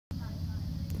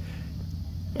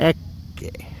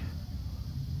ecce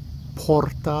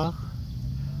porta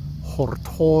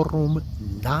Hortorum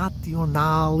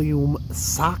Nationalium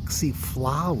Saxi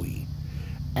Flavi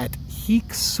et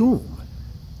hic sum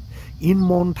in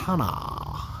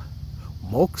montana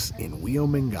mox in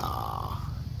Wyomingha.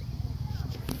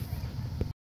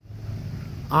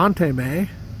 Ante me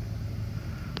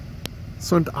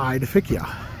sunt edificia.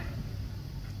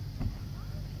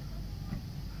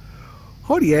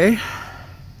 Hodie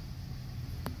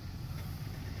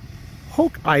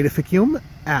hoc edificium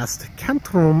est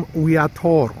centrum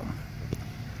viatorum,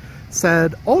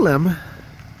 sed olim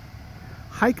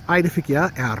haec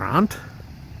edificia erant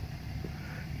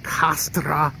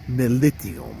castra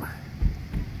militium,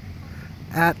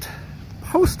 et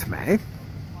post me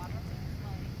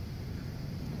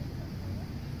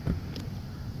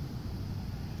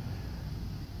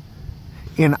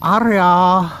in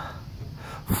area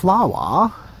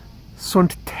flava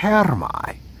sunt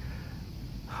thermae,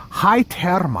 hae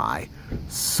thermae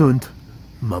sunt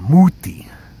mammuti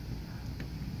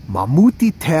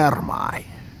thermae,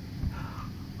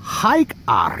 haec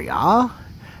area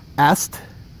est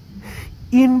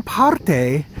in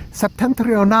parte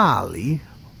septentrionali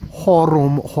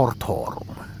horum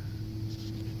hortorum.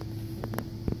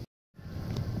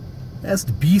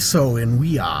 Est biso in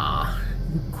via.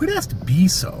 Quid est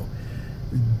biso?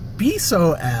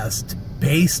 Biso est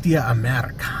bestia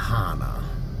americana.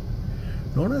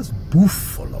 Non est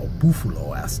buffalo.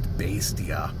 Buffalo est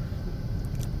bestia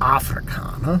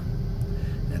africana.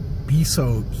 Et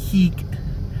biso hic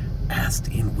est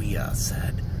in via,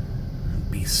 sed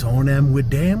bisonem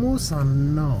videmus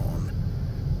unknown.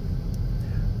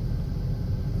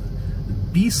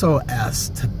 Biso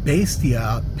est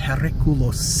bestia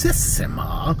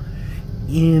periculosissima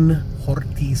in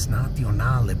Hortos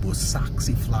Nationales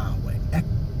Saxi Flavi.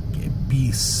 Ecce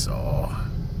biso.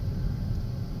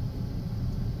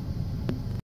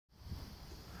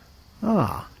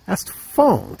 Est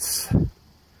fontes,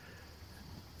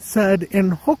 sed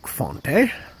in hoc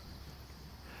fonte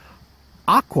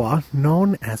aqua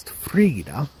non est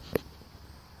frigida,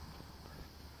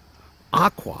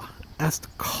 aqua est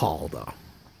calda.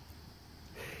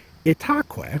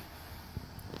 Itaque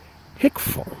hic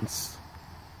fontes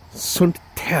sunt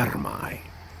thermae.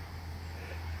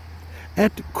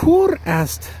 Et cur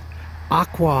est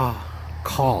aqua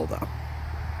calda?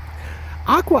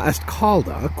 Aqua est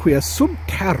calda quia sub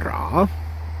terra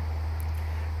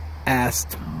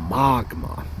est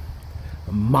magma.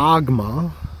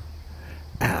 Magma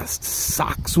est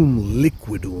saxum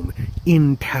liquidum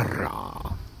in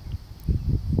terra.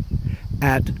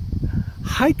 Et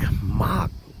haec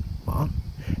magma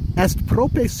est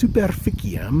prope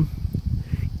superficiem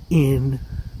in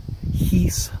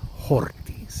his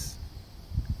hortis.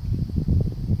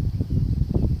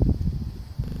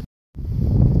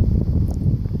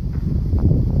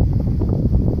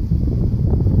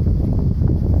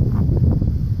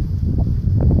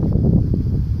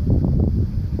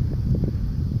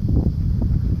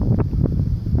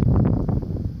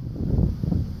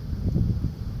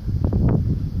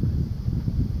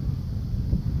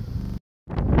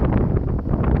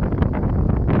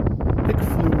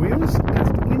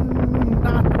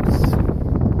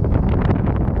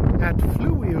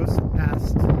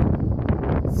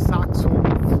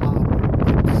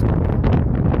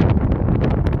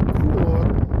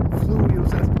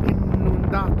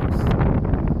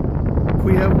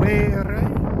 Quia vere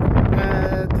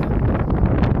et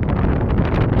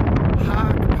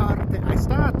hac parte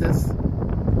aestatis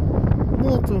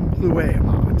multum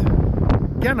pluebat.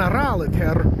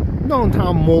 Generaliter non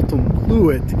tam multum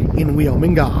pluit in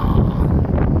Wyomingha.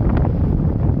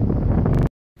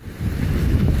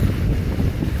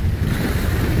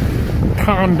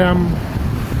 Tandem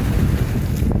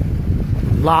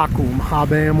lacum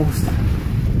habemus.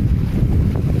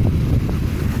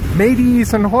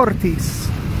 Medis and hortis,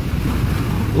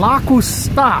 lacus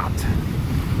stat,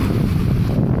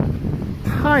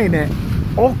 taene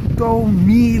 8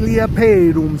 milia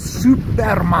pedum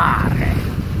super mare.